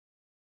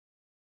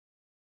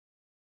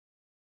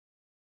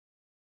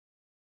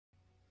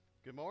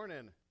Good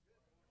morning.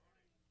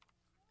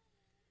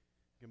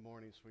 Good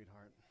morning,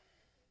 sweetheart.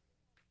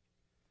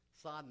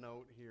 Side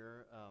note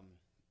here,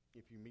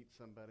 if you meet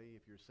somebody,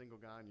 if you're a single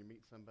guy and you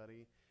meet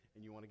somebody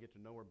and you want to get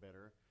to know her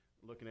better,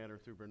 looking at her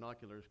through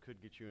binoculars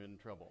could get you in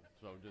trouble.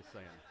 So just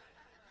saying.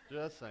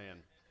 Just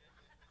saying.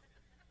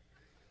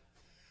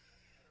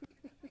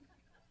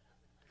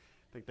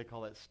 Think they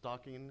call that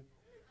stalking?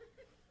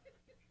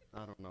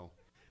 I don't know.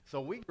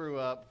 So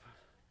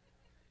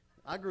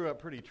I grew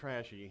up pretty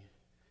trashy.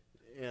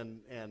 And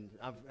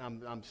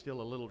I'm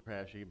still a little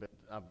trashy, but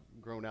I've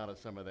grown out of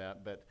some of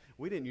that. But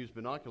we didn't use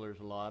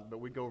binoculars a lot, but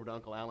we'd go over to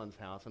Uncle Alan's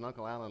house, and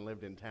Uncle Alan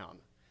lived in town.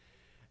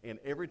 And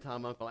every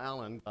time Uncle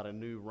Alan got a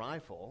new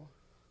rifle,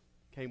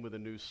 came with a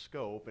new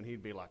scope, and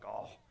he'd be like,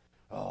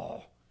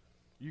 oh,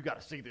 you got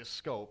to see this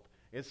scope.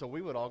 And so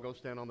we would all go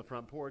stand on the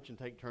front porch and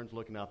take turns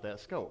looking out that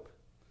scope.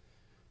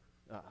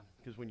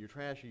 Because when you're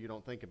trashy, you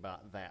don't think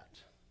about that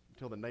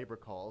until the neighbor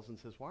calls and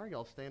says, why are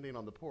y'all standing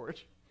on the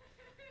porch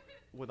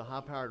with a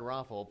high-powered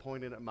rifle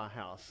pointed at my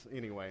house?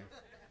 Anyway,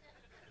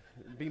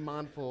 be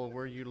mindful of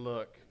where you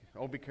look.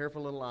 Oh, be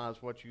careful, little eyes,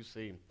 what you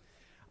see.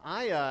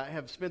 I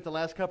have spent the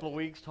last couple of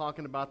weeks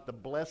talking about the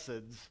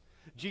blesseds.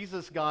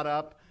 Jesus got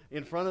up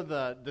in front of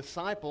the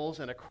disciples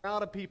and a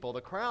crowd of people.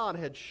 The crowd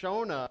had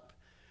shown up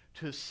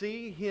to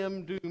see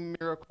him do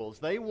miracles.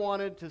 They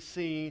wanted to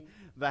see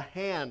the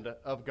hand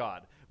of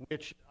God,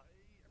 which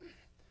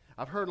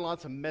I've heard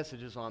lots of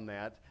messages on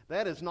that.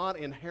 That is not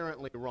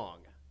inherently wrong.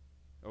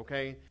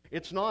 Okay?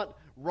 It's not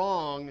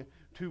wrong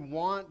to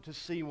want to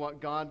see what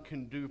God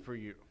can do for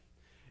you.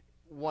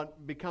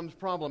 What becomes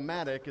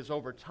problematic is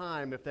over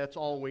time, if that's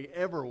all we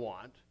ever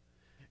want,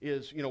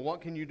 is, what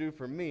can you do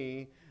for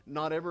me?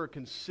 Not ever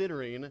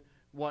considering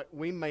what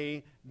we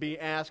may be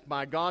asked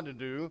by God to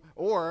do,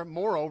 or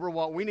moreover,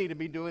 what we need to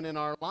be doing in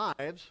our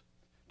lives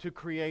to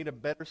create a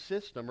better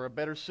system or a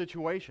better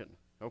situation.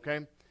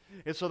 Okay?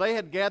 And so they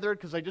had gathered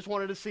because they just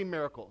wanted to see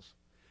miracles.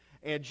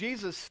 And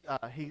Jesus,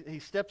 he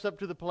steps up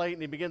to the plate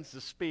and he begins to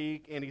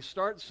speak, and he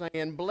starts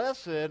saying,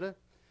 "Blessed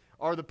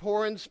are the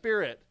poor in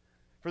spirit,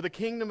 for the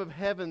kingdom of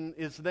heaven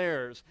is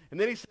theirs." And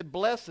then he said,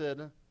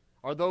 "Blessed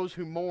are those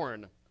who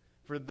mourn,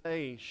 for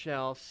they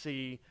shall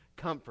see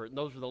comfort." And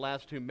those were the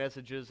last two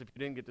messages. If you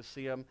didn't get to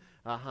see them,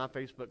 hi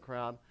Facebook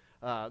crowd,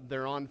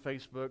 they're on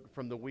Facebook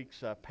from the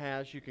weeks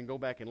past. You can go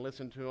back and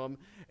listen to them.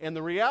 And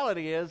the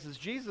reality is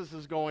Jesus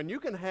is going, you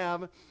can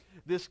have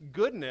this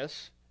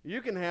goodness, you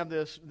can have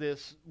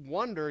this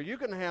wonder, you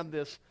can have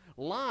this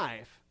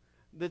life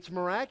that's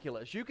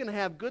miraculous. You can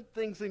have good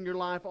things in your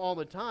life all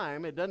the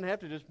time. It doesn't have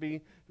to just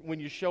be when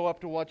you show up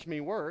to watch me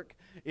work.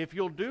 If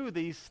you'll do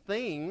these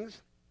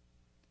things,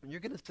 you're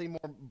going to see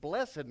more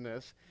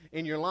blessedness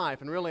in your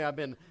life. And really, I've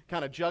been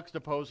kind of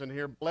juxtaposing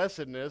here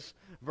blessedness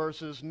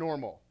versus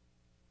normal,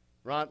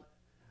 right?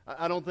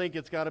 I don't think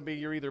it's got to be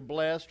you're either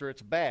blessed or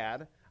it's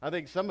bad. I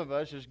think some of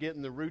us just get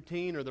in the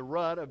routine or the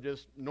rut of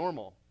just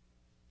normal.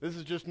 This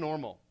is just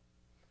normal.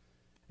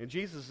 And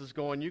Jesus is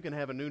going, you can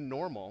have a new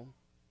normal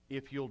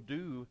if you'll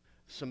do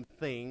some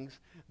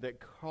things that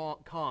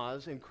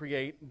cause and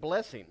create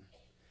blessing.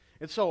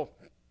 And so,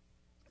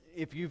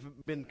 if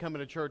you've been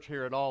coming to church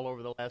here at all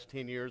over the last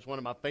 10 years, one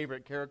of my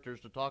favorite characters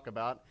to talk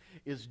about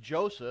is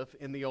Joseph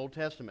in the Old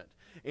Testament.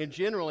 And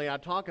generally, I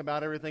talk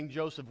about everything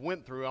Joseph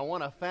went through. I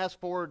want to fast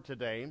forward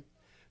today.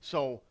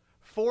 So,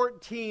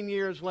 14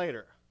 years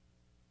later,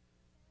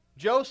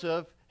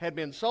 Joseph had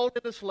been sold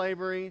into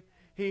slavery.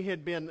 He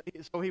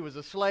was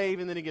a slave,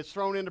 and then he gets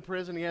thrown into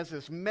prison. He has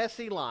this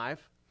messy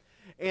life.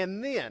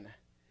 And then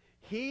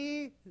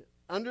he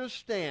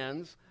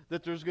understands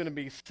that there's going to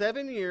be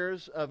 7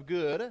 years of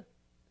good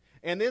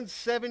and then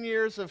 7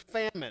 years of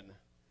famine.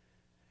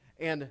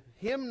 And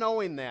him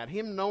knowing that,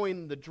 him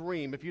knowing the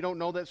dream, if you don't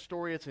know that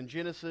story, it's in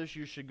Genesis.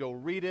 You should go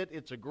read it.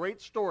 It's a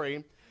great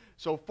story.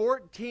 So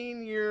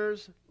 14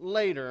 years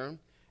later,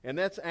 and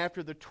that's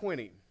after the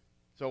 20.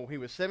 So he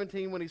was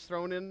 17 when he's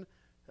thrown in,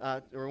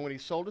 or when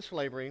he's sold to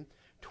slavery.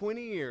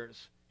 20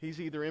 years,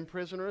 he's either in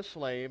prison or a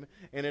slave.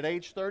 And at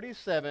age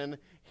 37,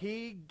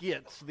 he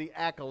gets the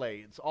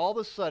accolades. All of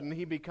a sudden,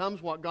 he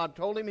becomes what God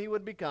told him he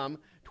would become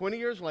 20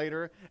 years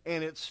later,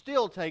 and it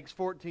still takes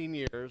 14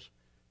 years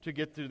to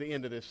get to the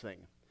end of this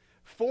thing.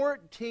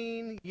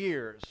 14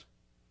 years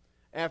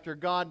after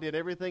God did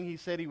everything he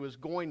said he was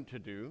going to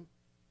do,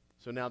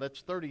 so now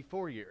that's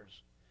 34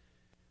 years,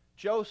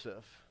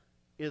 Joseph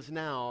is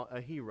now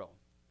a hero.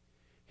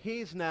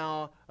 He's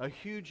now a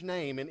huge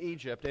name in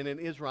Egypt and in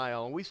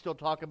Israel, and we still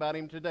talk about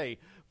him today.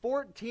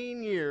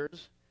 14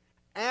 years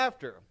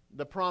after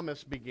the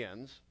promise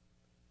begins,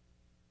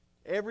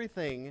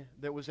 everything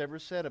that was ever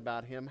said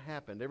about him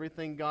happened.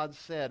 Everything God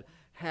said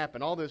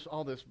happened. All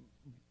this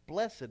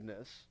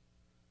blessedness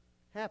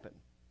happened.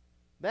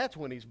 That's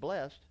when he's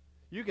blessed.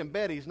 You can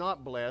bet he's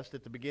not blessed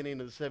at the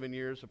beginning of the 7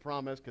 years of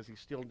promise because he's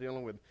still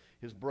dealing with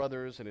his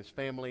brothers and his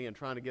family and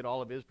trying to get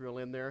all of Israel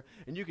in there.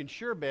 And you can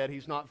sure bet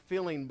he's not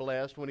feeling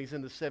blessed when he's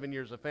in the 7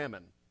 years of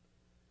famine.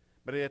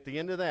 But at the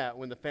end of that,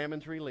 when the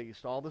famine's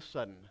released, all of a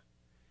sudden,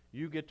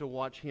 you get to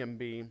watch him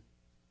be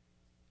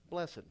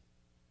blessed.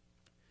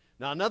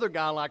 Now, another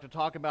guy I like to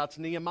talk about is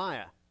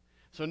Nehemiah.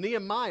 So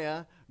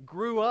Nehemiah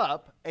grew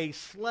up a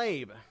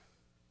slave.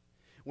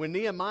 When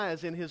Nehemiah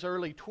is in his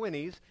early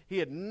 20s, he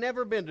had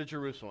never been to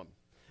Jerusalem,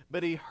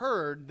 but he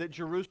heard that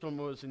Jerusalem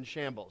was in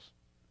shambles.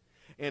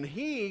 And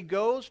he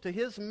goes to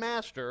his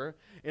master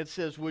and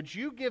says, would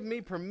you give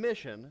me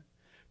permission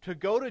to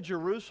go to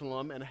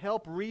Jerusalem and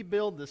help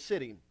rebuild the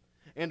city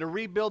and to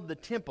rebuild the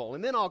temple,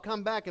 and then I'll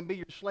come back and be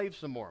your slave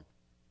some more.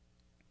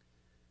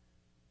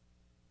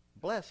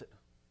 Blessed.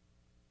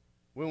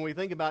 When we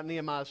think about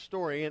Nehemiah's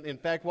story, and in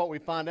fact what we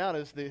find out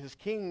is that his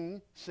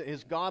king,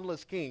 his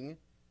godless king,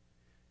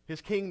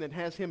 his king that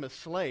has him as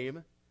slave,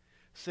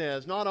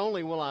 says, not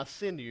only will I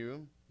send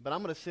you, but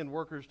I'm going to send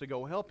workers to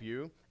go help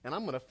you, and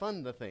I'm going to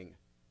fund the thing.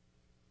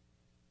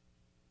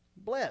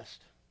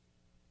 Blessed.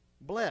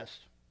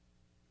 Blessed.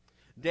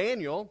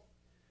 Daniel,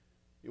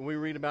 we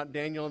read about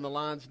Daniel in the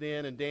lion's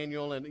den and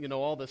Daniel and,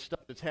 all the stuff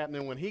that's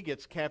happening when he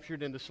gets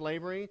captured into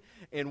slavery.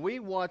 And we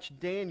watch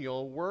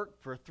Daniel work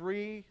for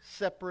 3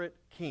 separate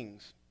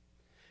kings.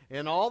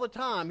 And all the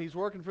time he's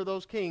working for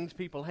those kings,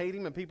 people hate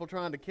him and people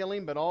trying to kill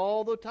him, but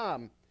all the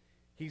time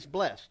he's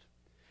blessed.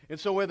 And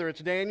so whether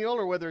it's Daniel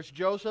or whether it's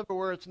Joseph or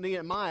whether it's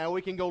Nehemiah,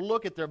 we can go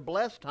look at their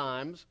blessed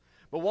times.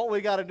 But what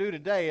we got to do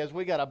today is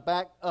we got to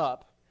back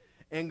up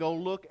and go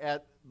look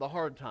at the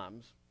hard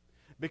times.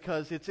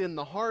 Because it's in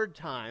the hard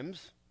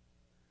times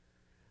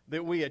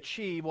that we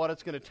achieve what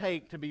it's going to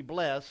take to be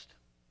blessed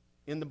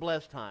in the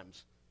blessed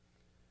times.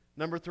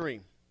 Number 3.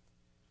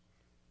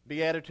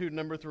 Beatitude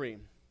number 3.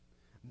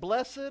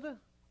 Blessed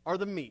are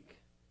the meek,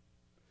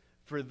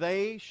 for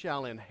they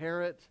shall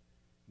inherit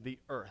the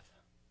earth.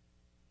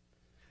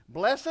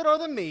 Blessed are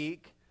the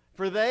meek,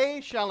 for they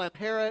shall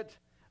inherit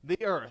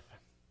the earth.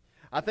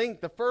 I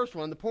think the first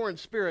one, the poor in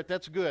spirit,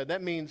 that's good.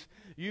 That means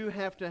you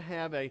have to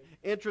have an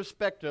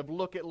introspective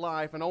look at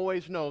life and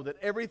always know that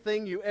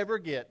everything you ever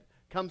get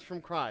comes from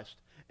Christ.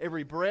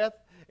 Every breath,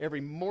 every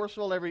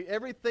morsel,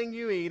 everything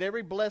you eat,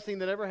 every blessing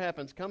that ever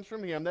happens comes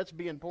from Him. That's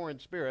being poor in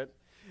spirit.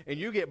 And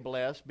you get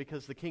blessed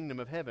because the kingdom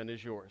of heaven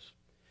is yours.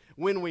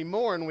 When we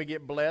mourn, we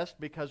get blessed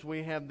because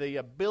we have the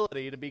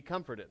ability to be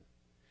comforted.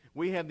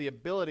 We have the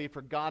ability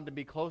for God to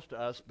be close to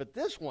us. But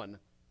this one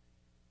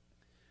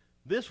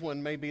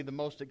may be the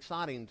most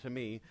exciting to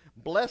me.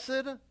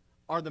 Blessed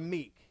are the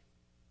meek,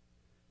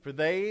 for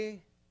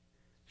they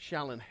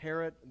shall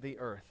inherit the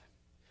earth.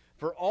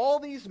 For all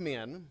these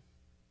men,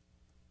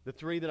 the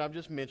 3 that I've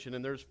just mentioned,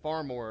 and there's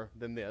far more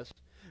than this,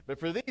 but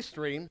for these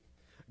 3,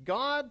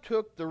 God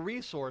took the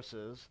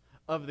resources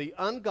of the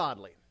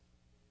ungodly.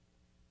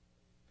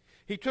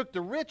 He took the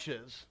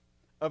riches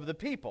of the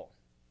people.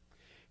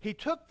 He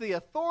took the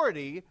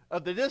authority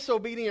of the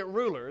disobedient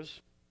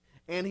rulers,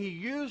 and He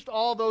used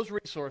all those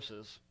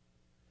resources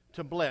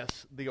to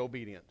bless the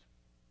obedient.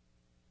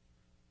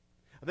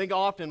 I think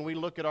often we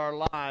look at our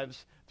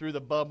lives through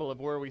the bubble of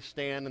where we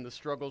stand and the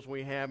struggles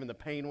we have and the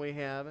pain we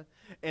have,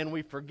 and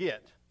we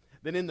forget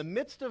that in the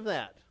midst of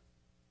that,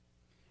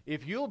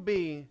 if you'll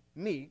be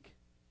meek,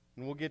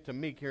 and we'll get to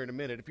meek here in a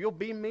minute, if you'll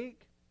be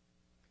meek,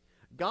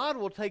 God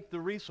will take the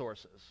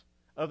resources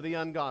of the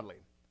ungodly,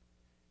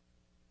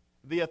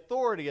 the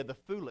authority of the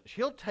foolish.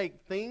 He'll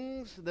take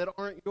things that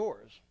aren't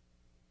yours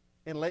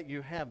and let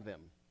you have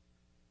them.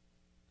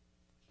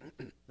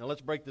 Now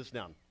let's break this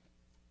down.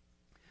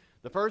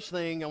 The first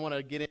thing I want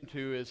to get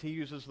into is He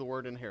uses the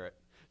word inherit.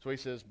 So He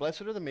says,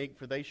 blessed are the meek,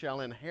 for they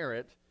shall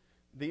inherit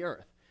the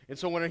earth. And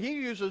so when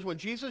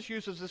Jesus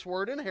uses this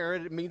word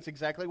inherit, it means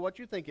exactly what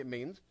you think it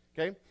means.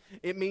 Okay?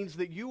 It means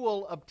that you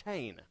will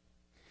obtain.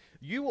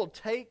 You will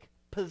take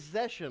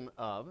possession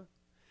of,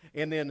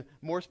 and then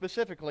more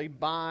specifically,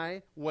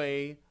 by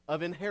way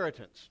of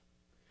inheritance.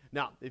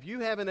 Now, if you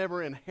haven't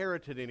ever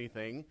inherited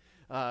anything,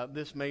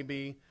 this may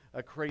be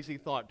a crazy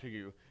thought to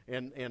you.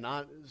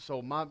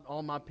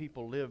 All my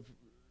people live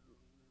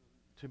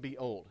to be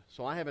old.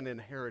 So I haven't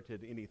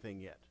inherited anything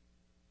yet.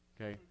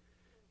 Okay?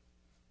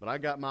 But I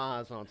got my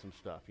eyes on some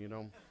stuff,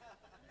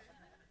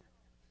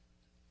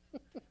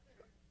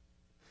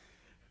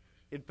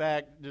 In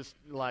fact, just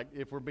like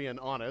if we're being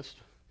honest,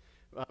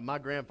 my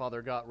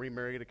grandfather got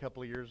remarried a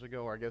couple of years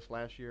ago, or I guess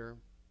last year.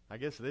 I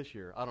guess this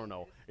year. I don't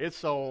know. It's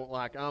so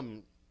like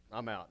I'm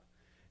out.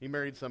 He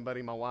married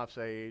somebody my wife's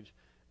age,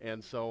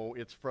 and so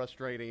it's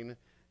frustrating.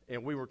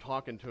 And we were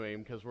talking to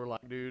him because we're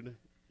like, dude,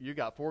 you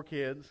got 4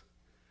 kids,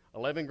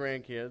 11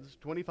 grandkids,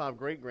 25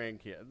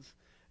 great-grandkids,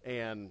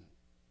 and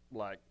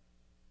like,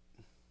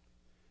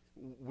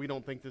 we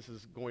don't think this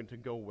is going to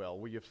go well.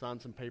 Will you sign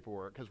some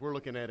paperwork? Because we're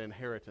looking at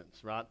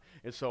inheritance, right?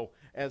 And so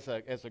as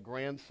a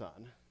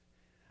grandson,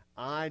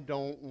 I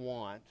don't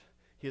want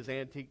his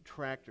antique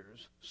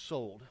tractors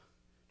sold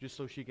just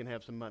so she can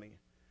have some money.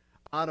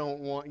 I don't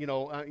want,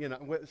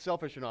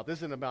 selfish or not. This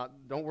isn't about,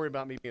 don't worry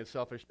about me being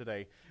selfish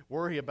today.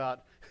 Worry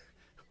about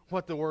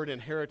what the word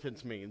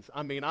inheritance means.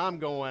 I mean, I'm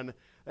going,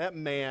 that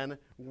man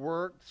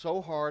worked so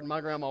hard.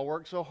 My grandma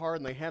worked so hard,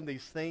 and they have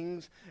these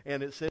things,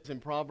 and it says in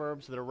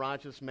Proverbs that a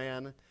righteous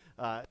man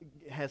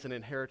has an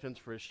inheritance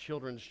for his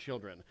children's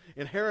children.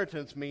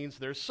 Inheritance means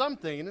there's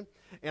something,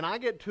 and I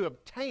get to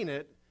obtain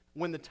it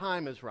when the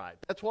time is right.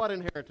 That's what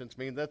inheritance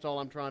means. That's all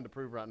I'm trying to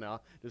prove right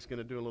now. Just going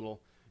to do a little,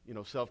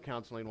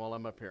 self-counseling while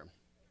I'm up here.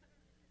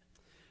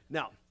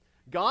 Now,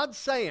 God's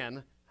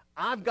saying,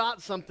 I've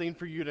got something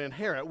for you to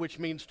inherit, which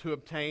means to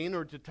obtain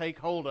or to take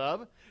hold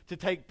of, to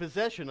take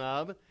possession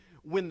of,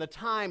 when the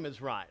time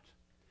is right.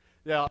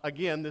 Now,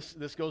 again,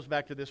 this goes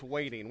back to this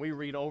waiting. We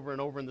read over and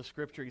over in the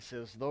Scripture, he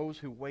says, those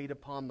who wait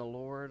upon the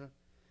Lord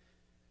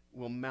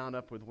will mount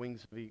up with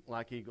wings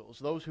like eagles.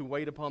 Those who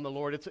wait upon the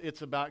Lord,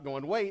 it's about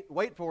going,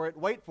 wait for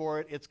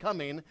it, it's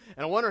coming. And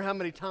I wonder how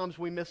many times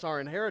we miss our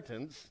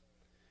inheritance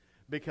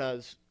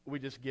because we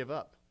just give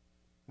up.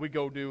 We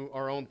go do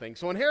our own thing.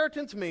 So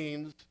inheritance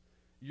means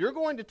you're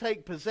going to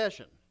take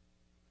possession.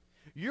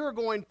 You're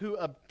going to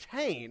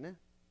obtain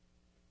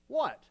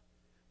what?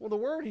 Well, the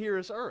word here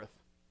is earth.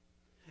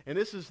 And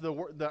this is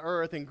the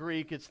earth in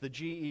Greek. It's the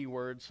G-E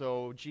word,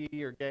 so G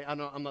or gay.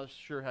 I'm not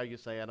sure how you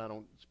say it. I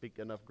don't speak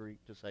enough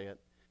Greek to say it.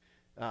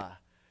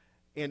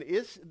 And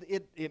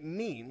it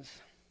means,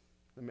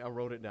 I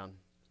wrote it down,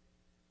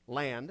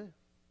 land,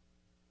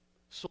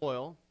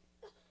 soil,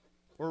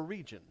 or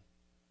region.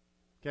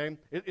 Okay?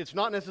 It's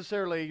not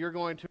necessarily you're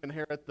going to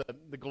inherit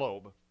the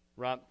globe,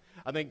 right?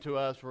 I think to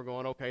us we're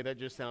going, okay, that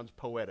just sounds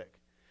poetic.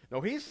 No,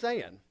 he's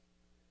saying,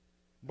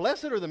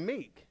 blessed are the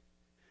meek,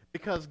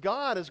 because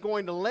God is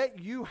going to let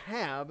you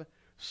have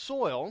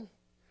soil,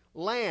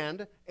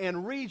 land,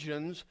 and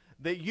regions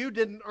that you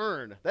didn't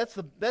earn. That's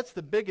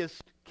the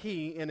biggest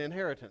key in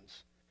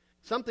inheritance.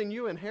 Something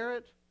you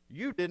inherit,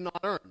 you did not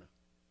earn.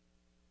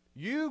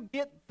 You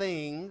get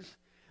things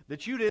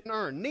that you didn't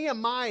earn.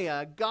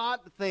 Nehemiah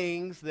got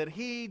things that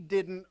he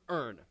didn't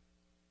earn.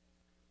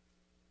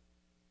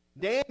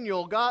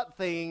 Daniel got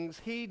things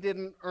he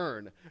didn't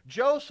earn.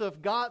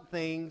 Joseph got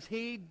things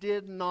he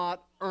did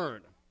not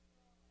earn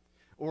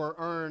or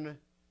earn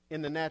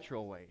in the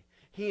natural way.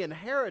 He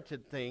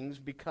inherited things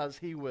because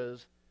he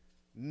was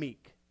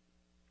meek.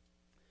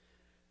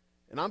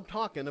 And I'm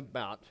talking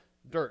about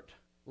dirt,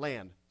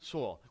 land,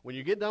 soil. When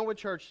you get done with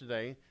church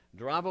today,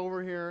 drive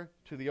over here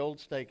to the old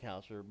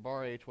steakhouse or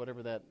Bar H,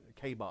 whatever that,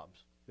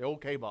 K-Bob's, the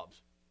old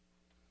K-Bob's.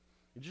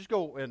 You just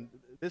go, and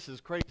this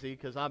is crazy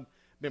because I've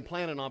been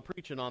planning on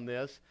preaching on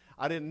this.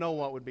 I didn't know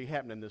what would be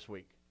happening this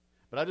week.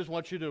 But I just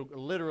want you to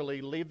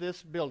literally leave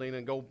this building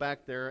and go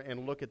back there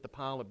and look at the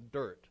pile of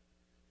dirt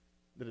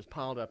that is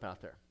piled up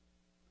out there.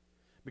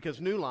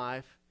 Because New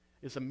Life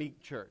is a meek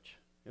church.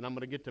 And I'm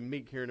going to get to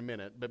meek here in a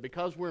minute. But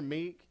because we're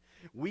meek,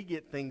 we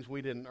get things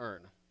we didn't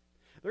earn.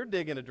 They're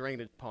digging a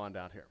drainage pond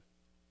out here.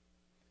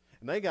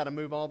 And they got to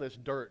move all this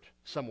dirt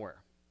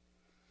somewhere.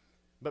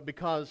 But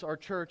because our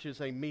church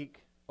is a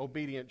meek,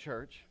 obedient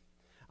church,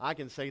 I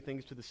can say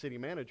things to the city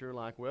manager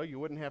like, well, you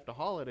wouldn't have to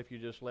haul it if you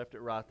just left it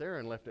right there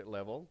and left it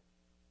level.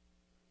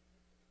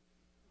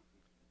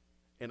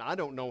 And I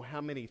don't know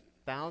how many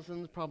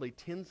thousands, probably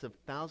tens of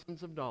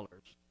thousands of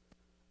dollars.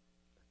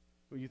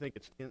 Well, you think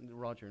it's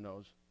Roger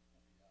knows.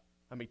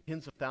 I mean,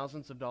 tens of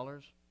thousands of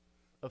dollars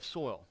of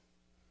soil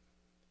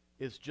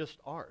is just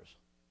ours.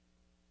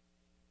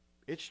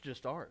 It's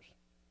just ours.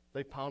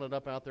 They piled it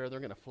up out there. They're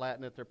going to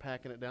flatten it. They're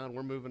packing it down.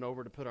 We're moving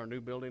over to put our new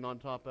building on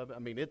top of it. I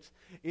mean, it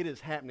is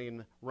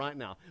happening right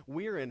now.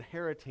 We're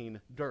inheriting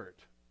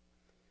dirt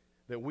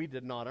that we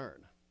did not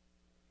earn.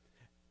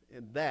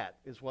 And that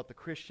is what the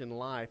Christian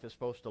life is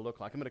supposed to look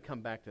like. I'm going to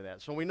come back to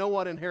that. So we know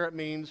what inherit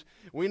means.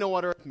 We know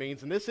what earth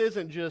means. And this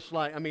isn't just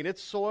like,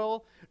 it's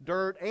soil,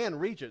 dirt,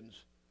 and regions.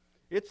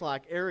 It's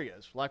like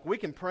areas. Like we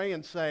can pray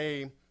and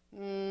say,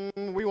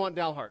 we want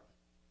Dalhart.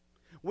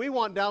 We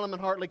want Dalham and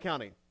Hartley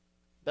County.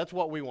 That's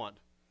what we want.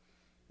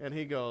 And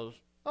he goes,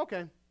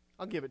 okay,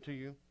 I'll give it to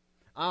you.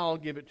 I'll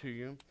give it to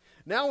you.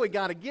 Now we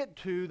got to get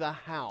to the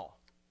how.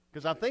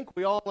 Because I think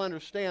we all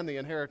understand the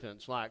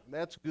inheritance. Like,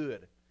 that's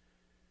good.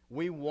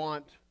 We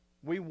want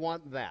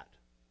that.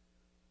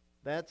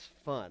 That's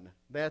fun.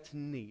 That's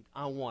neat.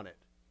 I want it.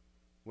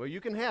 Well,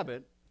 you can have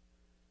it,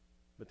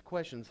 but the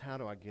question is, how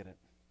do I get it?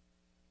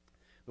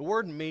 The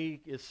word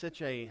meek is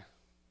such a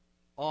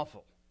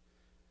awful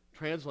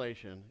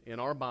translation in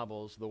our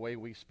Bibles the way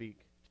we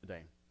speak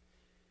today.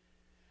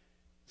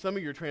 Some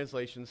of your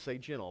translations say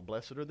gentle.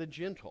 Blessed are the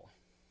gentle,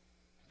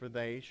 for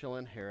they shall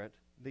inherit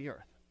the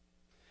earth.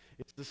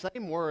 It's the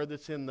same word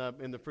that's in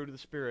the fruit of the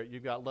Spirit.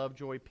 You've got love,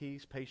 joy,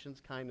 peace,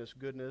 patience, kindness,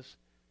 goodness,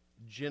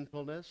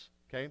 gentleness.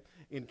 Okay?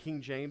 In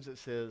King James it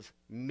says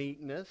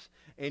meekness.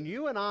 And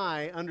you and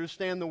I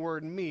understand the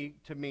word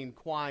meek to mean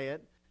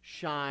quiet,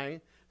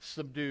 shy,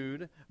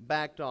 subdued,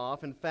 backed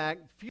off. In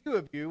fact, few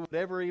of you would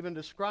ever even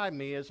describe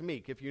me as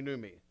meek if you knew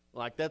me.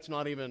 Like, that's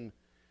not even,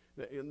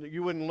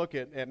 you wouldn't look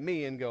at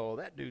me and go,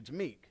 that dude's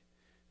meek.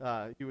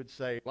 You would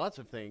say lots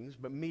of things,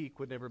 but meek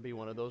would never be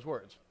one of those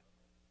words.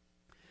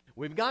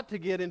 We've got to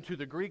get into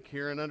the Greek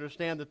here and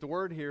understand that the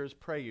word here is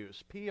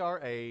praeus,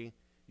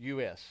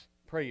 P-R-A-U-S,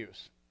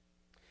 praeus.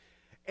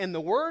 And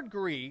the word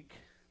Greek,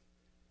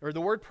 or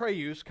the word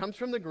praeus, comes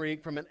from the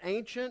Greek, from an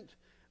ancient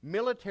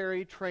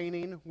military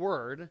training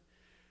word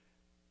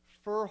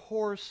for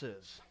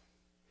horses.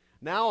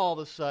 Now all of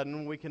a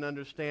sudden we can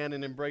understand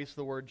and embrace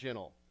the word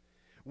gentle.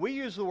 We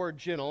use the word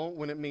gentle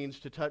when it means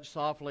to touch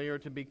softly or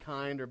to be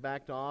kind or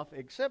backed off,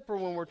 except for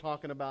when we're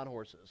talking about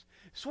horses.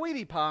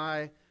 Sweetie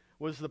Pie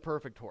was the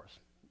perfect horse.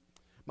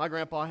 My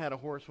grandpa had a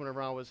horse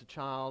whenever I was a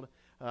child.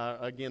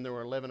 Again, there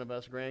were 11 of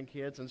us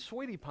grandkids, and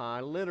Sweetie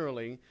Pie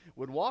literally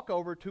would walk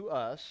over to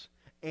us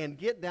and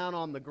get down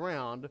on the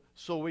ground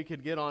so we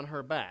could get on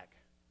her back,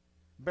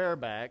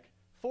 bareback,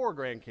 4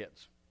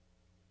 grandkids.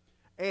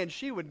 And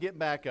she would get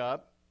back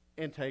up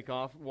and take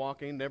off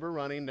walking, never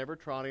running, never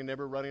trotting,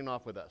 never running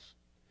off with us.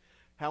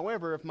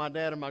 However, if my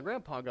dad and my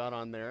grandpa got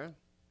on there,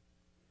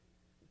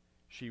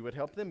 she would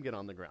help them get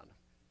on the ground.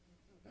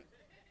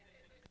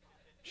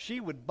 She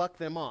would buck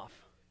them off.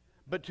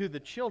 But to the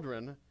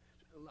children,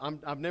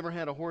 I've never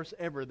had a horse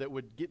ever that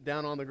would get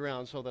down on the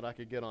ground so that I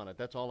could get on it.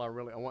 That's all I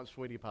want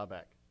Sweetie Pie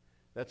back.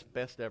 That's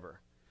best ever.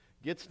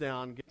 Gets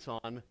down, gets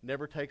on,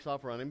 never takes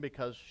off running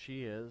because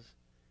she is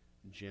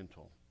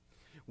gentle.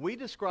 We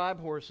describe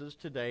horses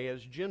today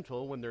as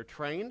gentle when they're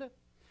trained,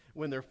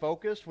 when they're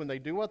focused, when they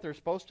do what they're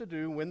supposed to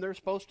do, when they're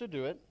supposed to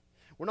do it.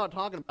 We're not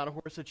talking about a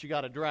horse that you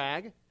got to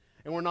drag,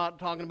 and we're not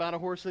talking about a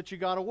horse that you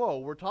got to whoa.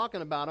 We're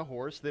talking about a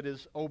horse that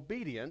is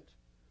obedient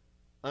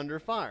under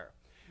fire.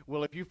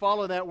 Well, if you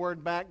follow that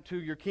word back to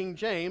your King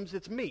James,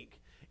 it's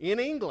meek. In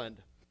England,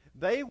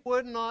 they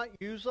would not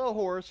use a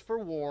horse for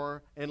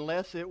war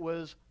unless it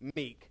was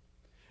meek.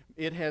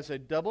 It has a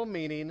double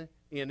meaning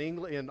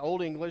in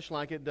Old English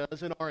like it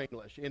does in our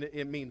English. And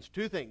it means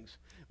 2 things.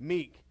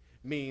 Meek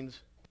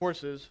means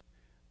horses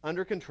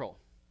under control.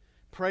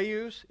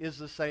 Praeus is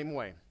the same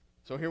way.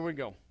 So here we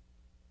go.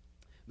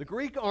 The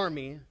Greek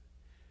army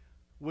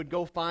would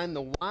go find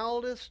the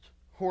wildest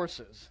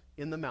horses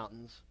in the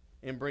mountains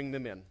and bring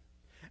them in.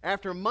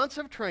 After months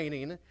of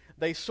training,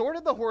 they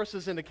sorted the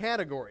horses into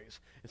categories.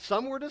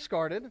 Some were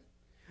discarded.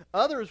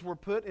 Others were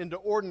put into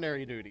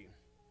ordinary duty.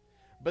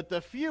 But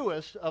the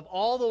fewest of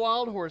all the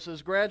wild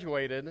horses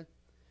graduated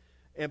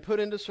and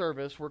put into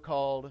service were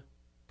called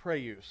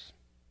Praeus.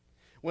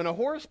 When a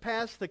horse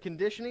passed the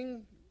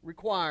conditioning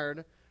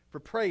required for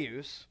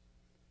Praeus,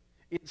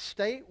 its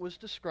state was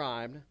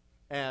described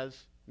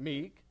as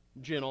meek,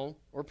 gentle,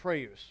 or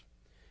Praeus.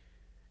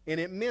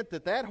 And it meant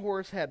that that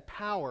horse had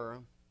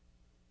power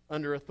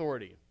under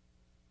authority,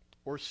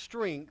 or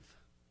strength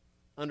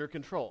under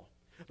control.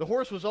 The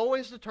horse was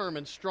always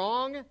determined,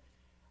 strong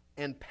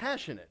and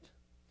passionate.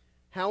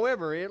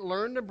 However, it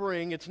learned to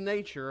bring its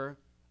nature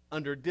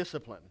under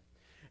discipline.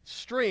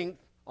 Strength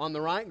on the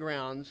right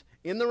grounds,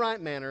 in the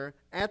right manner,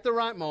 at the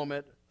right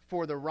moment,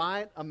 for the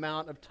right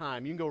amount of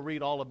time. You can go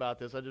read all about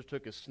this. I just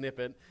took a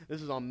snippet.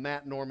 This is on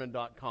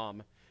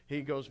mattnorman.com.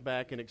 He goes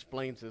back and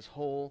explains this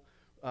whole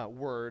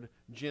word,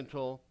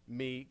 gentle,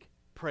 meek,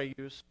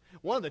 Praeus.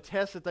 One of the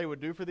tests that they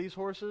would do for these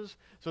horses,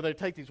 so they'd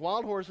take these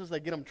wild horses,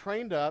 they'd get them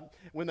trained up.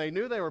 When they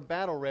knew they were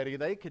battle ready,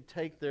 they could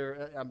take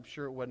their, I'm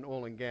sure it wasn't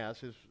oil and gas,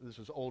 this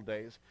was old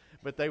days,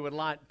 but they would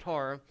light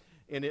tar,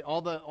 and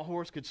all the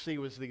horse could see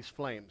was these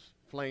flames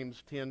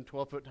 10,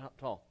 12 foot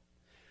tall.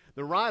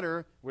 The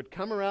rider would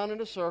come around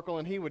in a circle,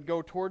 and he would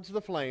go towards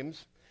the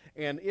flames,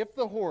 and if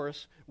the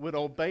horse would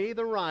obey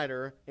the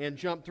rider and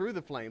jump through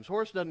the flames,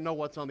 horse doesn't know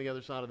what's on the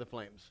other side of the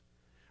flames.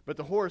 But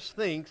the horse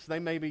thinks they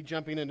may be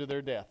jumping into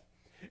their death.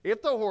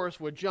 If the horse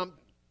would jump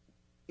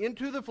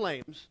into the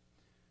flames,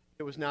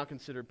 it was now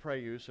considered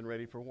Praeus and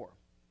ready for war.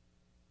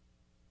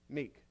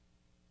 Meek.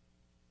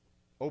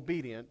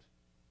 Obedient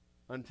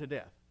unto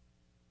death.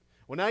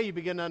 Well, now you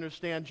begin to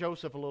understand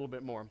Joseph a little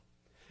bit more.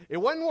 It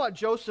wasn't what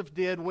Joseph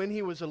did when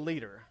he was a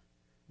leader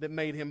that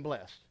made him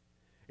blessed.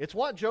 It's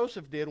what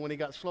Joseph did when he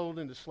got sold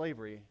into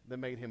slavery that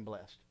made him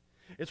blessed.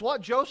 It's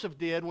what Joseph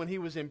did when he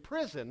was in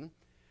prison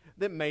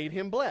that made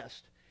him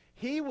blessed.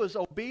 He was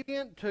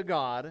obedient to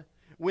God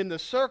when the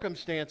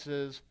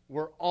circumstances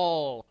were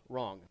all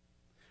wrong.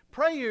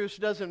 Praeus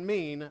doesn't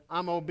mean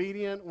I'm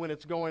obedient when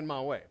it's going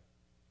my way.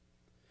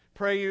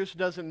 Praeus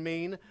doesn't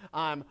mean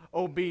I'm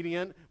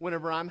obedient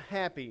whenever I'm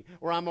happy,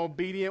 or I'm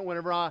obedient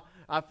whenever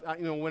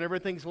when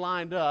everything's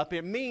lined up.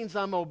 It means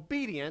I'm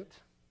obedient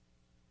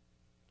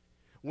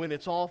when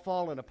it's all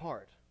falling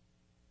apart.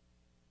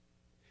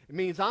 It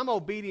means I'm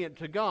obedient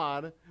to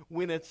God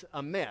when it's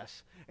a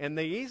mess. And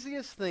the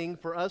easiest thing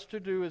for us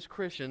to do as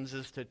Christians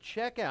is to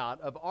check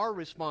out of our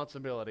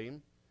responsibility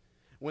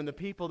when the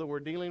people that we're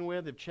dealing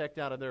with have checked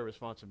out of their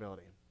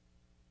responsibility.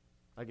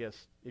 I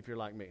guess, if you're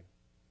like me.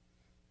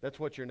 That's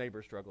what your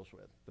neighbor struggles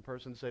with. The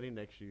person sitting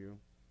next to you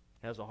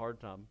has a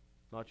hard time,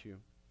 not you.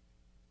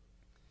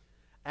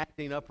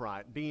 Acting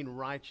upright, being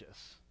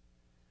righteous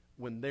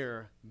when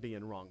they're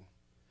being wrong.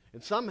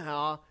 And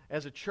somehow,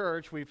 as a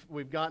church,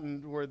 we've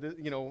gotten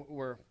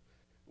where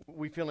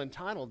we feel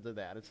entitled to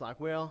that. It's like,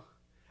 well,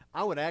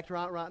 I would act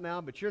right now,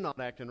 but you're not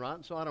acting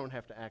right, so I don't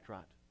have to act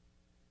right.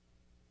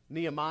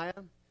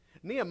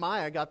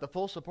 Nehemiah got the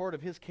full support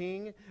of his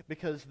king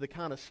because of the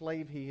kind of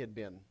slave he had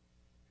been.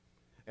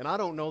 And I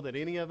don't know that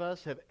any of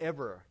us have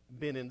ever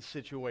been in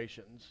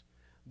situations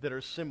that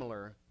are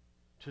similar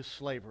to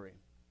slavery.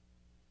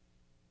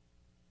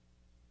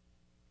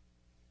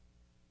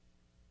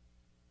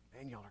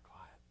 Man, y'all are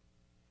quiet.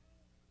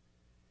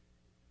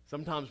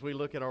 Sometimes we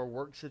look at our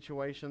work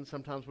situation.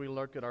 Sometimes we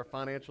look at our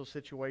financial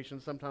situation.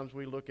 Sometimes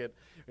we look at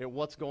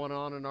what's going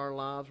on in our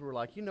lives. We're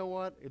like, you know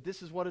what? If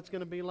this is what it's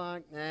going to be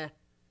like,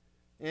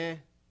 Well,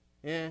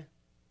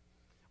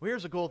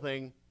 here's the cool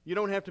thing. You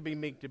don't have to be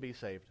meek to be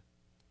saved.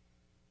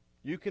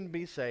 You can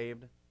be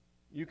saved.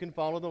 You can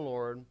follow the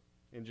Lord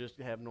and just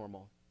have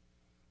normal.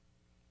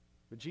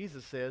 But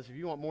Jesus says, if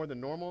you want more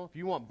than normal, if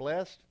you want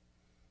blessed,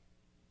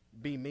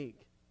 be meek.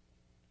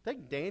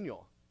 Take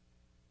Daniel.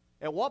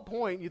 At what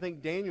point do you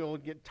think Daniel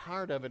would get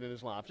tired of it in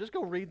his life? Just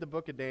go read the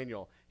book of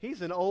Daniel.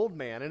 He's an old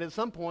man, and at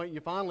some point you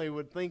finally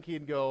would think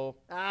he'd go,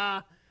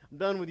 I'm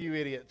done with you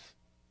idiots.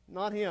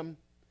 Not him.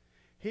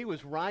 He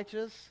was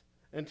righteous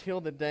until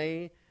the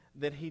day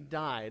that he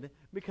died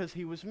because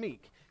he was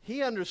meek.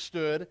 He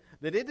understood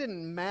that it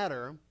didn't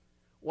matter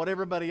what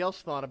everybody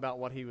else thought about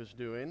what he was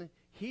doing.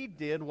 He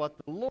did what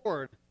the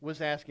Lord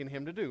was asking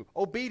him to do.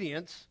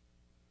 Obedience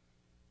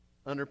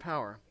under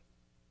power.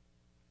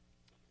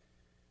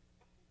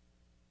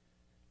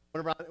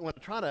 When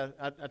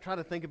I try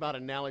to think about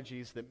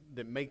analogies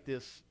that make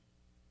this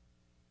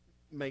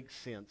make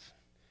sense,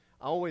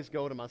 I always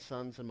go to my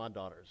sons and my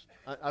daughters.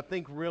 I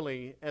think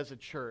really, as a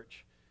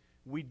church,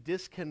 we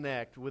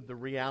disconnect with the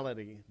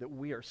reality that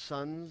we are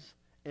sons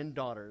and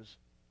daughters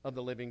of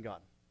the living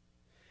God.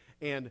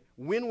 And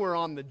when we're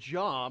on the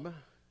job,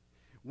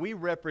 we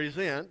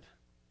represent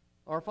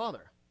our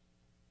Father.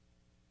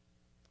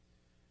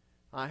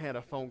 I had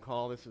a phone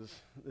call. This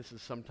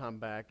is some time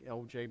back.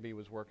 JB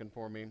was working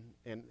for me,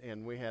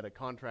 and we had a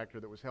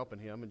contractor that was helping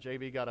him. And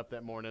JB got up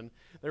that morning.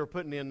 They were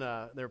putting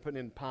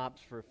in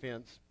pipes for a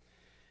fence,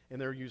 and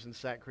they were using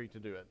Sackcrete to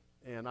do it.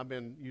 And I've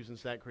been using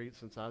Sackcrete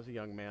since I was a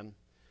young man,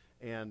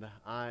 and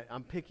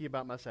I'm picky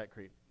about my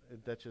Sackcrete.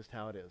 That's just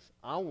how it is.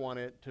 I want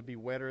it to be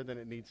wetter than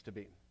it needs to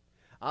be.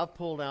 I've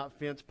pulled out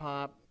fence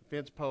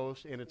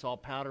posts, and it's all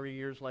powdery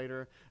years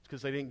later. It's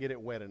because they didn't get it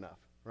wet enough,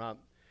 right?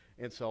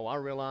 And so I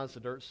realized the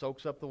dirt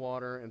soaks up the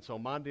water, and so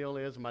my deal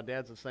is, and my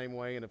dad's the same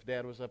way, and if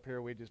Dad was up here,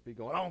 we'd just be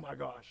going, oh my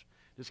gosh,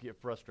 just get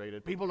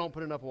frustrated. People don't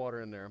put enough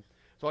water in there.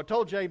 So I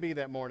told JB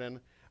that morning,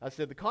 I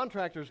said, the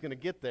contractor's going to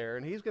get there,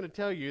 and he's going to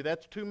tell you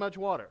that's too much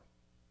water.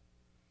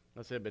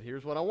 I said, but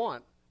here's what I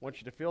want. I want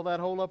you to fill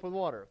that hole up with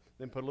water,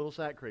 then put a little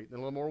Sackcrete, then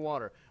a little more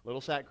water, a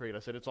little Sackcrete. I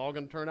said, it's all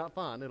going to turn out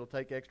fine. It'll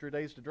take extra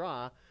days to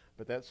dry,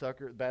 but that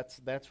sucker, that's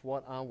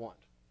what I want.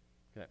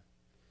 Okay.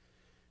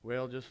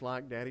 Well, just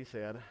like Daddy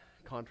said,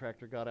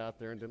 contractor got out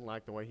there and didn't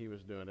like the way he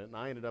was doing it, and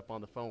I ended up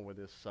on the phone with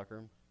this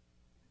sucker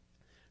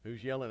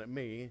who's yelling at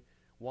me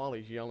while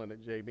he's yelling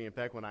at JB. In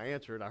fact, when I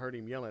answered, I heard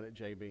him yelling at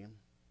JB.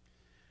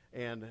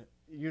 And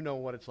you know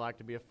what it's like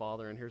to be a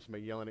father and hear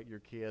somebody yelling at your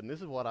kid. And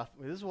this is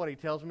what he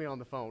tells me on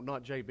the phone,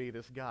 not JB,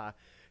 this guy.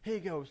 He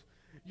goes,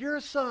 your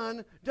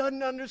son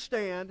doesn't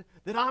understand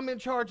that I'm in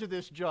charge of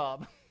this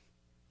job.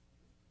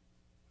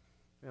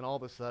 And all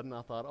of a sudden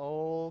I thought,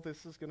 oh,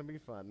 this is going to be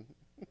fun.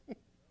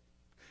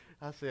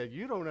 I said,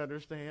 you don't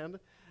understand.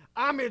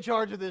 I'm in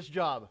charge of this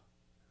job.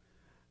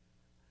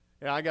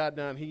 And I got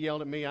done. He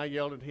yelled at me. I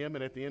yelled at him.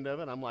 And at the end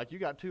of it, I'm like, you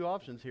got two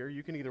options here.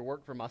 You can either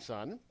work for my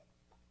son,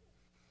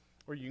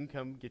 or you can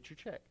come get your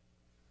check.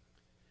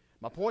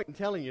 My point in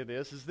telling you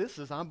this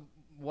is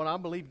what I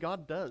believe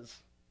God does.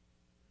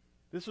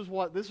 This is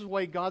the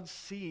way God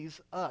sees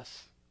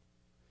us.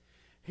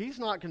 He's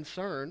not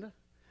concerned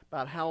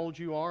about how old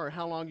you are or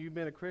how long you've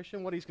been a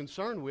Christian. What he's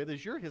concerned with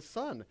is you're his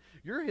son.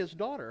 You're his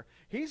daughter.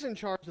 He's in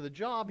charge of the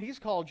job. He's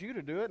called you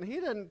to do it, and he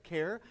doesn't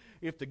care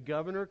if the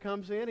governor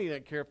comes in. He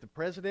doesn't care if the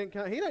president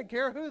comes. He doesn't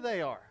care who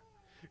they are.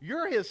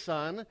 You're his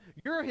son.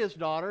 You're his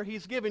daughter.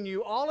 He's given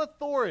you all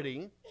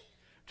authority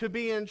to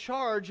be in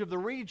charge of the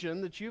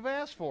region that you've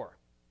asked for.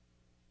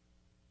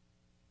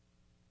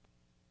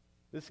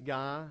 This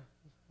guy,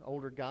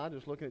 older guy,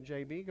 just looking at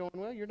JB going,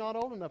 well, you're not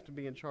old enough to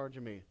be in charge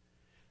of me.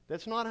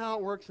 That's not how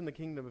it works in the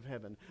kingdom of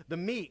heaven. The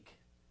meek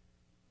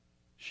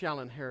shall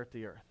inherit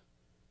the earth.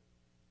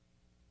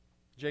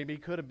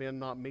 JB could have been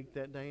not meek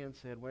that day and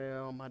said,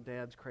 well, my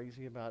dad's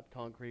crazy about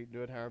concrete.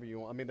 Do it however you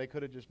want. I mean, they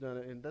could have just done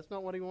it, and that's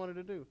not what he wanted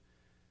to do.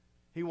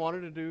 He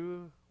wanted to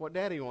do what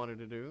Daddy wanted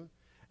to do,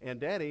 and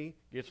Daddy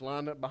gets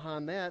lined up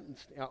behind that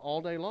all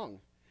day long.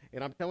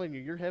 And I'm telling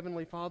you, your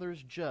heavenly Father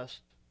is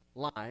just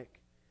like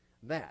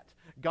that.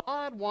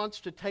 God wants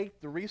to take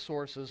the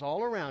resources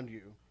all around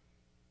you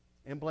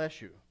and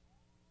bless you.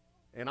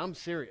 And I'm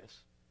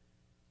serious.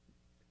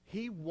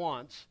 He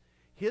wants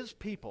his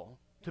people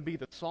to be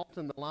the salt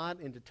and the light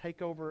and to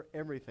take over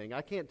everything.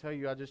 I can't tell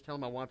you, I just told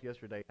my wife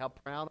yesterday how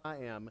proud I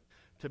am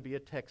to be a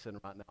Texan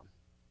right now.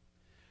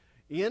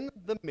 In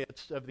the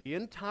midst of the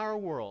entire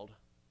world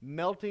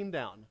melting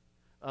down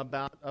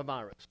about a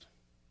virus,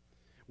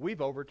 we've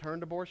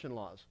overturned abortion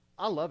laws.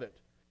 I love it.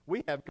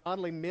 We have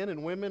godly men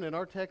and women in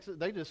our Texas.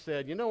 They just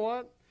said, you know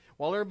what?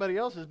 While everybody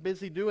else is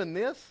busy doing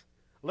this,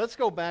 let's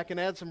go back and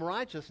add some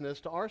righteousness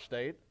to our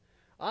state.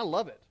 I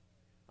love it.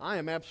 I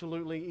am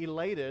absolutely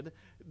elated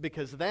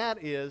because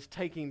that is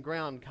taking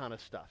ground kind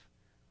of stuff.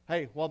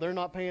 Hey, while they're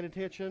not paying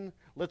attention,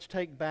 let's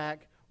take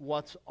back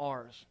what's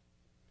ours.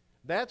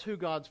 That's who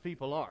God's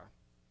people are.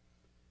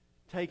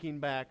 taking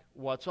back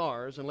what's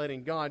ours and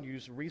letting God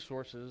use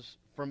resources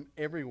from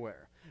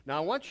everywhere. Now, I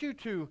want you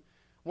to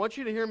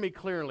hear me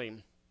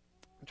clearly.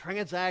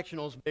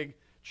 Transactional is a big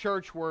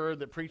church word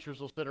that preachers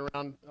will sit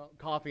around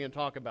coffee and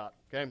talk about,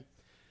 okay?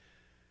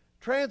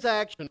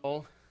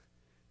 Transactional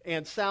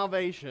and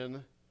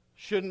salvation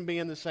shouldn't be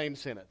in the same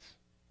sentence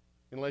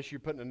unless you're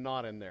putting a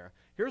not in there.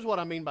 Here's what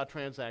I mean by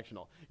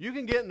transactional. You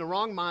can get in the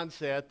wrong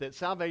mindset that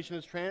salvation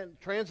is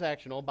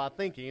transactional by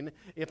thinking,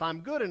 if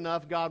I'm good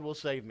enough, God will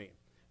save me.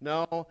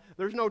 No,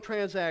 there's no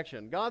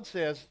transaction. God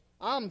says,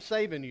 I'm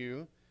saving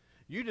you.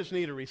 You just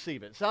need to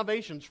receive it.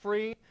 Salvation's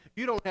free.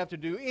 You don't have to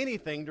do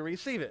anything to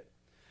receive it.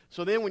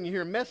 So then when you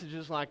hear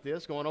messages like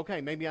this going, okay,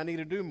 maybe I need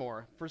to do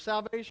more. For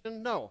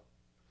salvation, no.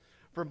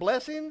 For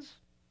blessings,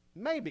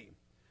 maybe.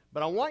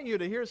 But I want you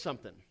to hear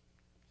something.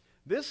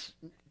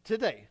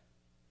 Today,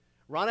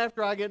 right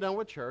after I get done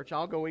with church,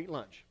 I'll go eat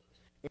lunch.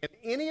 And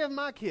any of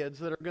my kids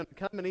that are going to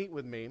come and eat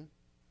with me,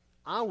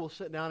 I will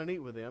sit down and eat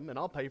with them, and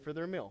I'll pay for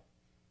their meal.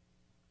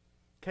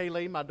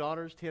 Kaylee, my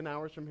daughter's 10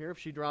 hours from here. If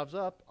she drives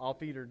up, I'll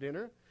feed her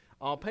dinner.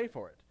 I'll pay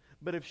for it.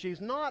 But if she's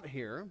not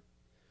here,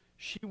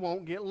 she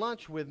won't get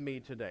lunch with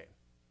me today.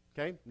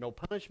 Okay? No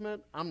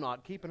punishment. I'm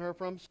not keeping her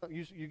from...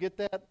 You get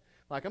that?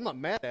 Like, I'm not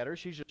mad at her.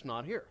 She's just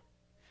not here.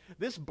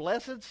 This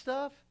blessed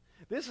stuff,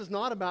 this is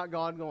not about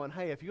God going,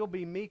 hey, if you'll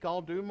be meek,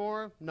 I'll do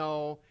more.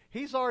 No.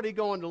 He's already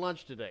going to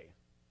lunch today.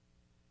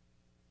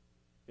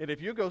 And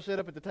if you go sit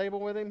up at the table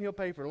with him, he'll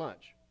pay for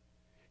lunch.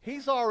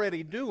 He's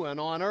already doing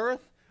on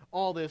earth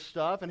all this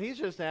stuff, and he's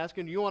just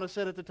asking, you want to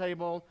sit at the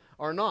table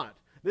or not?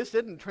 This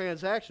isn't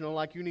transactional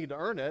like you need to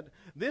earn it.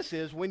 This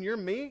is when you're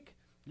meek,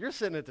 you're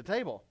sitting at the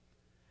table.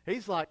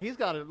 He's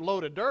got a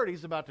load of dirt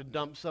he's about to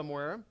dump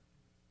somewhere.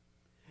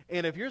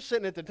 And if you're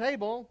sitting at the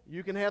table,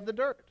 you can have the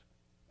dirt.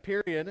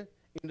 Period.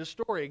 In the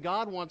story,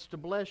 God wants to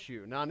bless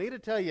you. Now, I need to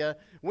tell you,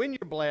 when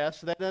you're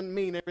blessed, that doesn't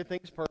mean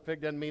everything's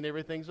perfect, doesn't mean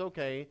everything's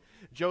okay.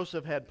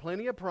 Joseph had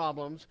plenty of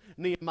problems.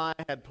 Nehemiah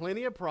had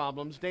plenty of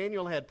problems.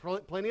 Daniel had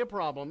plenty of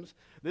problems.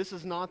 This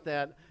is not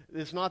that.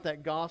 It's not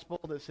that gospel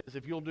that says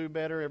if you'll do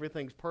better,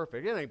 everything's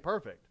perfect. It ain't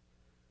perfect.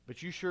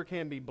 But you sure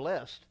can be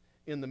blessed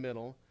in the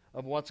middle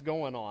of what's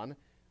going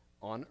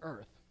on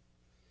earth.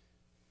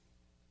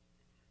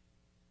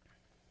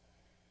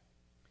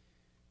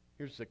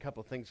 Here's a couple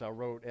of things I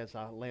wrote as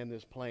I land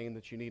this plane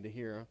that you need to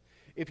hear.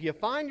 If you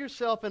find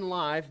yourself in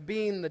life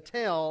being the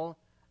tail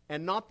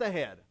and not the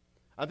head,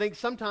 I think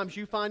sometimes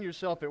you find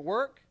yourself at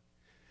work,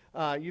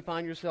 you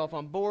find yourself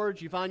on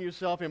boards, you find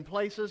yourself in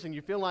places, and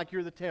you feel like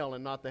you're the tail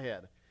and not the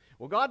head.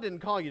 Well, God didn't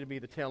call you to be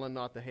the tail and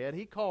not the head.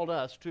 He called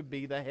us to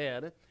be the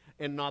head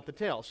and not the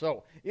tail.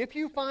 So if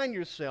you find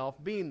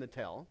yourself being the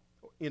tail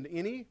in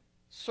any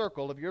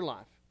circle of your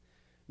life,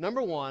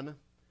 number one,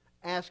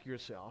 ask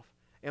yourself,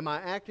 am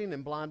I acting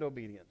in blind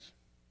obedience?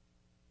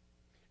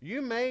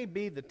 You may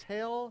be the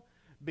tail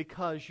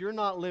because you're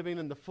not living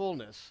in the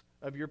fullness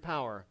of your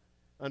power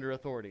under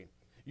authority.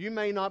 You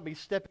may not be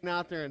stepping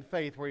out there in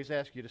faith where he's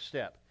asked you to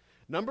step.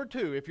 Number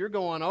two, if you're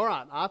going, all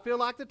right, I feel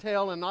like the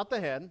tail and not the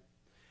head,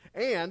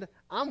 and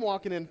I'm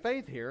walking in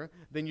faith here,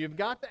 then you've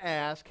got to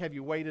ask, have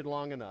you waited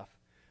long enough?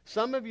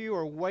 Some of you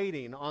are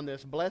waiting on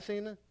this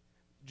blessing.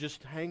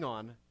 Just hang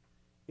on.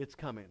 It's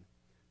coming.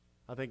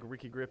 I think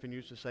Ricky Griffin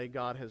used to say,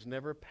 God has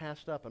never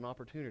passed up an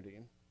opportunity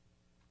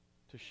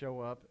to show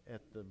up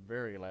at the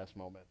very last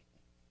moment.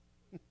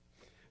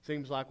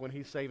 Seems like when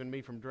he's saving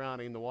me from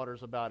drowning, the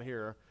water's about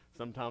here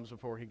sometimes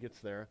before he gets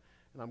there.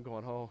 And I'm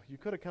going, oh, you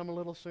could have come a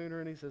little sooner.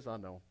 And he says, I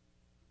know.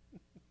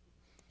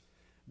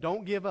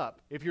 Don't give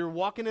up. If you're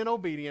walking in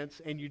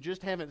obedience and you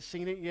just haven't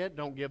seen it yet,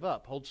 don't give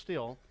up. Hold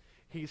still.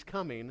 He's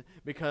coming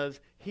because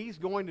he's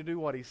going to do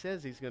what he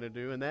says he's going to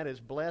do, and that is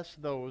bless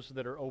those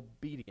that are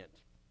obedient.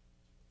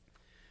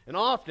 And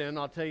often,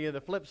 I'll tell you,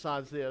 the flip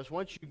side is this.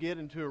 Once you get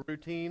into a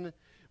routine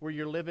where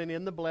you're living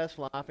in the blessed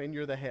life and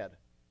you're the head,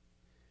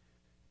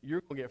 you're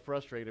going to get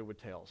frustrated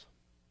with tails.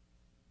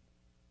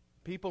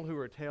 People who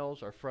are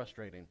tails are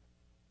frustrating.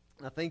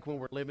 I think when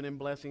we're living in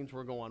blessings,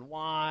 we're going,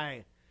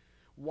 why?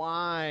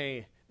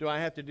 Why do I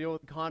have to deal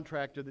with a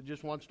contractor that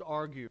just wants to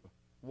argue?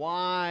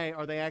 Why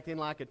are they acting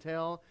like a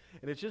tail?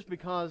 And it's just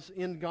because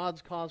in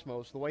God's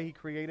cosmos, the way he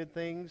created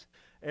things,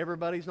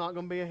 everybody's not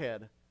going to be a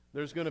head.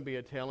 There's going to be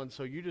a tail, and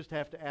so you just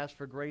have to ask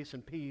for grace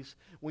and peace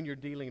when you're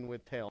dealing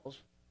with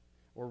tails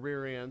or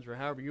rear ends or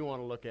however you want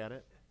to look at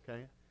it,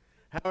 okay?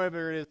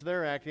 However it is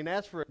they're acting,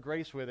 ask for a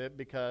grace with it,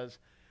 because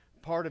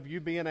part of you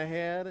being a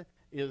head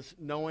is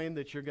knowing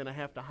that you're going to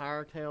have to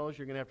hire tails,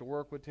 you're going to have to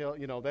work with tails.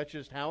 You know, that's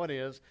just how it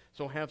is,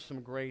 so have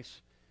some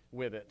grace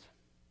with it.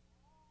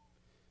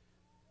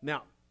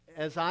 Now,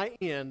 as I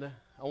end,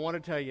 I want to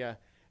tell you,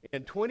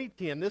 in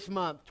 2010, this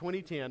month,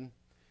 2010,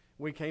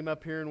 we came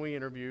up here and we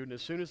interviewed, and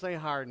as soon as they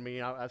hired me,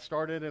 I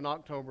started in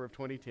October of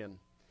 2010.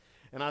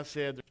 And I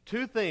said, there's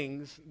two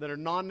things that are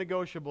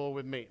non-negotiable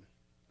with me.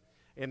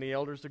 And the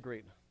elders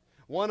agreed.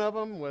 One of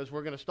them was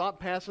we're going to stop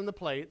passing the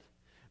plate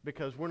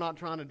because we're not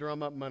trying to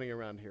drum up money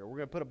around here. We're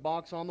going to put a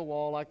box on the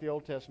wall like the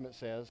Old Testament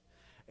says,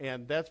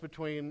 and that's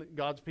between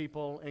God's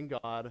people and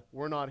God.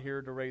 We're not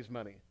here to raise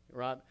money,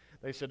 right?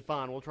 They said,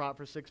 fine, we'll try it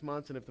for 6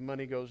 months, and if the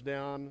money goes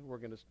down,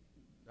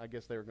 I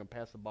guess they were going to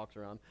pass the box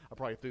around. I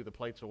probably threw the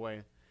plates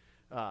away.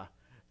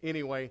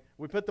 Anyway,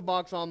 we put the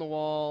box on the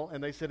wall,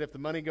 and they said if the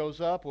money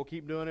goes up, we'll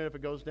keep doing it. If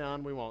it goes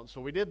down, we won't.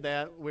 So we did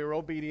that. We were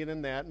obedient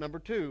in that. Number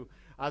 2,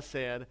 I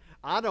said,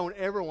 I don't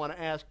ever want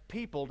to ask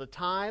people to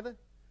tithe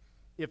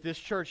if this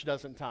church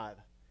doesn't tithe.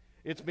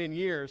 It's been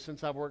years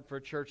since I've worked for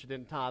a church that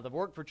didn't tithe. I've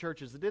worked for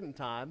churches that didn't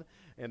tithe,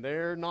 and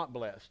they're not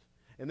blessed.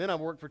 And then I've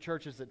worked for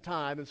churches that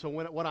tithe, and so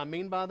what I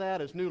mean by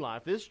that is New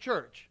Life. This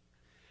church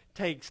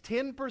takes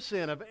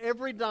 10% of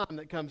every dime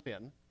that comes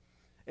in,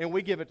 and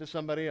we give it to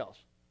somebody else.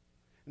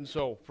 And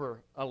so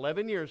for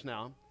 11 years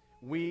now,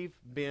 we've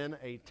been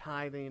a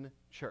tithing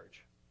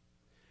church.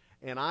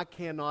 And I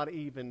cannot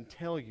even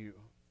tell you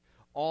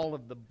all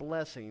of the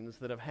blessings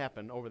that have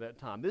happened over that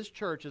time. This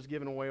church has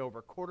given away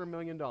over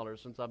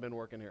 $250,000 since I've been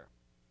working here.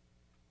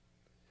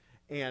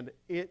 And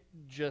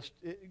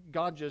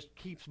God just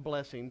keeps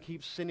blessing,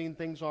 keeps sending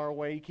things our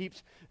way.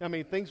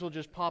 Things will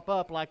just pop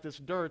up like this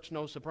dirt's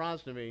no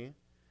surprise to me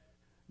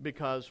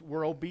because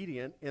we're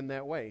obedient in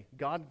that way.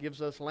 God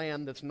gives us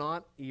land that's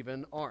not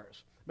even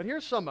ours. But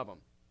here's some of them.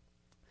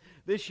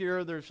 This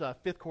year, there's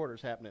fifth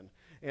quarters happening.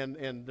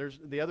 And there's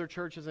the other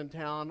churches in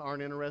town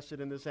aren't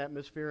interested in this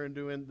atmosphere and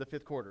doing the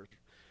fifth quarters.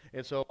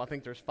 And so I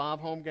think there's 5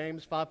 home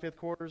games, 5 fifth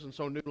quarters, and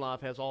so New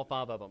Life has all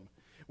 5 of them.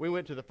 We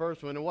went to the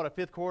first one, and what a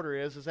fifth quarter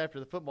is after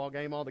the football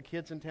game, all the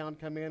kids in town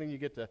come in, and you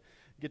get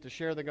to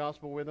share the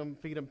gospel with them,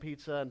 feed them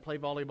pizza, and play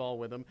volleyball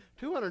with them.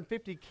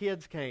 250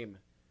 kids came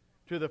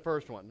to the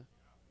first one.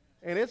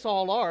 And it's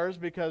all ours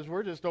because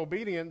we're just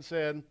obedient and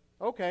said,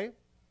 okay.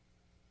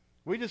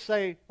 We just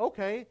say,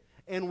 okay,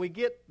 and we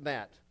get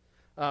that.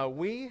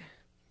 We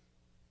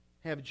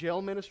have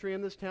jail ministry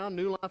in this town.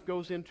 New Life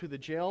goes into the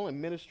jail and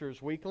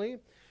ministers weekly.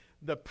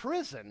 The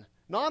prison,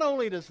 not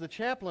only does the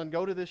chaplain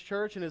go to this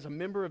church and is a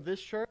member of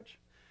this church,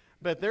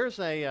 but there's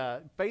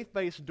a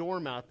faith-based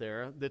dorm out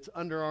there that's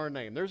under our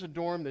name. There's a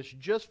dorm that's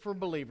just for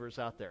believers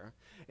out there.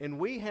 And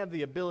we have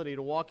the ability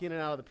to walk in and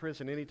out of the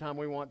prison anytime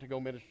we want to go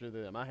minister to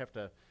them. I have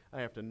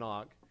to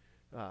knock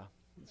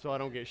so I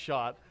don't get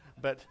shot.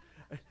 But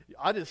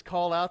I just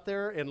call out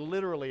there, and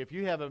literally, if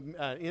you have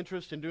an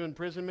interest in doing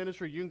prison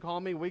ministry, you can call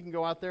me. We can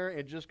go out there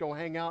and just go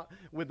hang out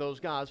with those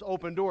guys.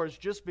 Open doors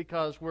just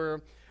because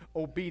we're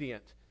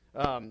obedient.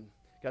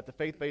 Got the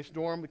faith-based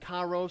dorm, the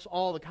Kairos.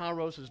 All the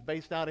Kairos is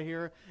based out of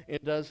here and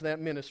does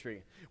that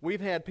ministry. We've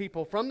had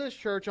people from this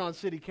church on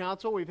city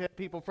council. We've had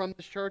people from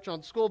this church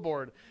on school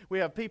board. We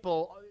have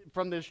people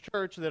from this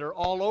church that are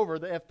all over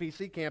the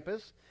FPC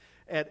campus.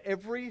 At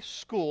every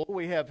school,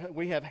 we have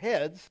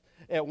heads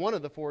at one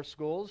of the 4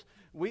 schools.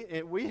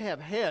 We have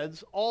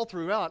heads all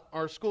throughout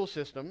our school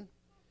system.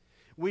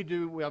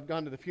 I've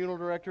gone to the funeral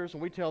directors,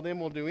 and we tell them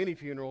we'll do any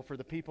funeral for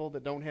the people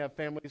that don't have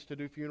families to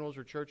do funerals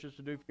or churches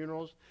to do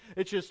funerals.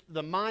 It's just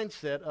the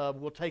mindset of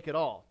we'll take it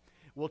all.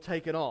 We'll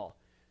take it all.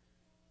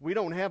 We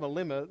don't have a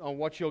limit on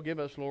what you'll give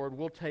us, Lord.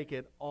 We'll take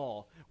it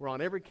all. We're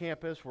on every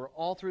campus. We're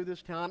all through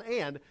this town.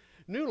 And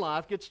New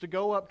Life gets to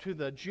go up to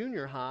the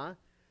junior high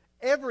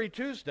every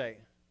Tuesday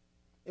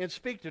and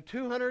speak to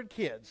 200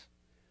 kids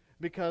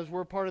because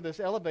we're part of this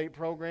Elevate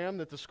program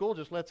that the school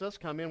just lets us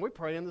come in. We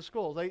pray in the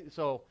schools.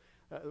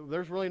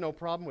 There's really no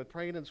problem with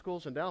praying in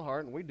schools in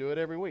Dalhart, and we do it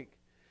every week.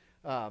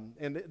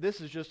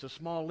 This is just a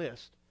small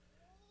list.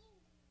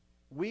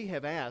 We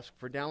have asked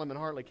for Dallam and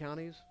Hartley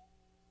counties.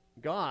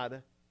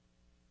 God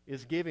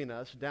is giving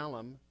us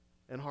Dallam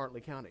and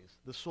Hartley counties,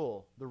 the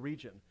soul, the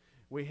region.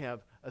 We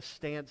have a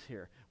stance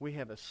here. We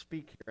have a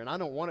speak here. And I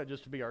don't want it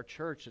just to be our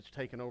church that's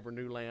taken over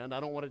new land. I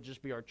don't want it just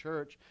to be our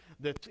church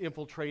that's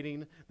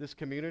infiltrating this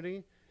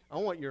community. I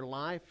want your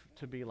life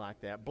to be like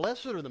that.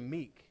 Blessed are the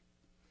meek,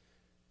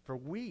 for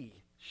we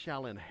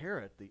shall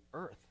inherit the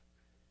earth.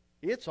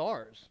 It's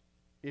ours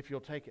if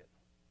you'll take it.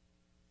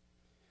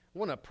 I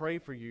want to pray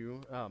for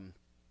you. I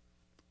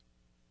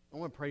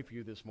want to pray for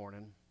you this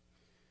morning.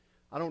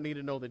 I don't need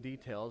to know the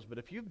details, but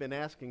if you've been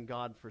asking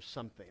God for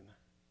something,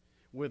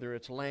 whether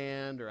it's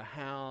land or a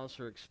house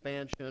or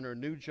expansion or a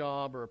new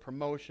job or a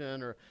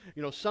promotion or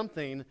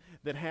something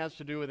that has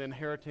to do with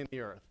inheriting the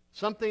earth,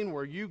 something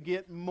where you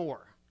get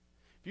more.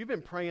 If you've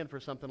been praying for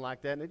something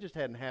like that and it just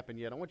hadn't happened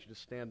yet, I want you to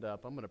stand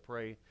up. I'm going to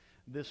pray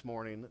this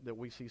morning that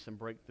we see some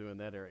breakthrough in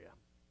that area.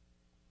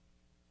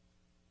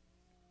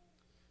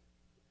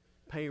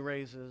 Pay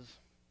raises,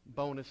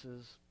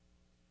 bonuses,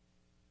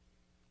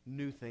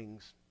 new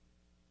things.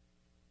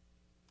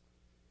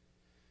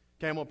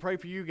 Okay, I'm going to pray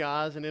for you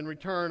guys, and in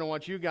return, I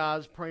want you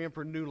guys praying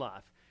for New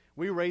Life.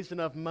 We raised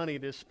enough money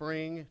this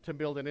spring to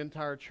build an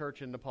entire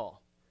church in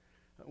Nepal.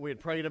 We had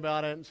prayed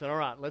about it and said, all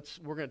right,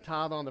 we're going to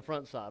tithe on the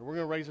front side. We're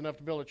going to raise enough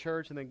to build a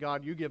church, and then,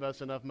 God, you give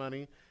us enough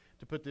money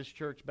to put this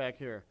church back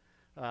here.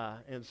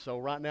 And so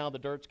right now the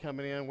dirt's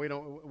coming in. We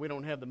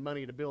don't have the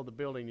money to build the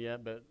building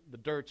yet, but the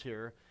dirt's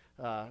here.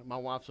 My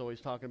wife's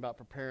always talking about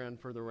preparing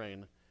for the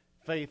rain.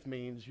 Faith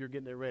means you're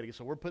getting it ready.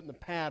 So we're putting the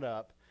pad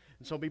up.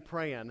 And so be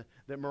praying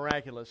that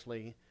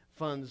miraculously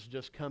funds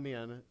just come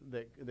in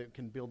that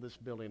can build this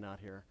building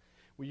out here.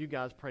 Will you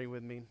guys pray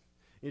with me?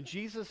 In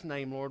Jesus'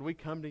 name, Lord, we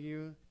come to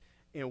you,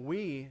 and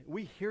we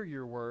hear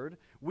your word,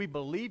 we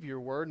believe your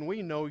word, and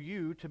we know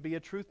you to be a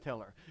truth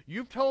teller.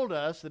 You've told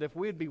us that if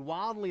we'd be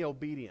wildly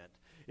obedient,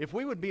 if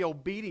we would be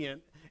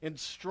obedient and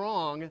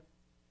strong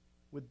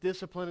with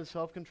discipline and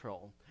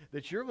self-control,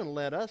 that you're going to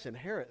let us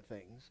inherit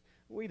things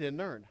we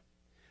didn't earn.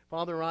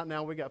 Father, right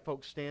now we got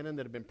folks standing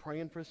that have been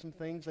praying for some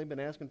things. They've been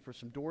asking for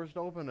some doors to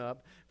open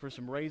up, for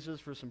some raises,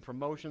 for some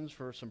promotions,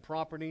 for some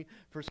property,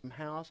 for some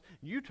house.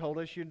 You told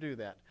us you'd do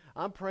that.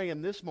 I'm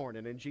praying this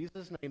morning in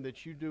Jesus' name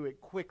that you do it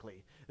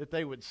quickly, that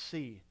they would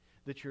see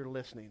that you're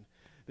listening,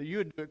 that you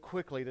would do it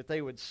quickly, that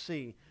they would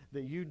see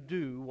that you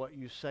do what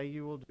you say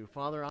you will do.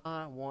 Father,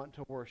 I want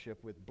to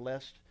worship with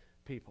blessed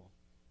people.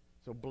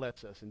 So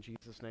bless us. In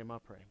Jesus' name I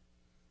pray.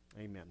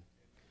 Amen.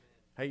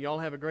 Hey, y'all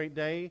have a great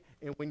day,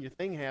 and when your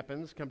thing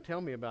happens, come tell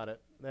me about it.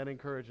 That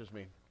encourages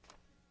me.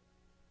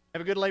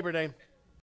 Have a good Labor Day.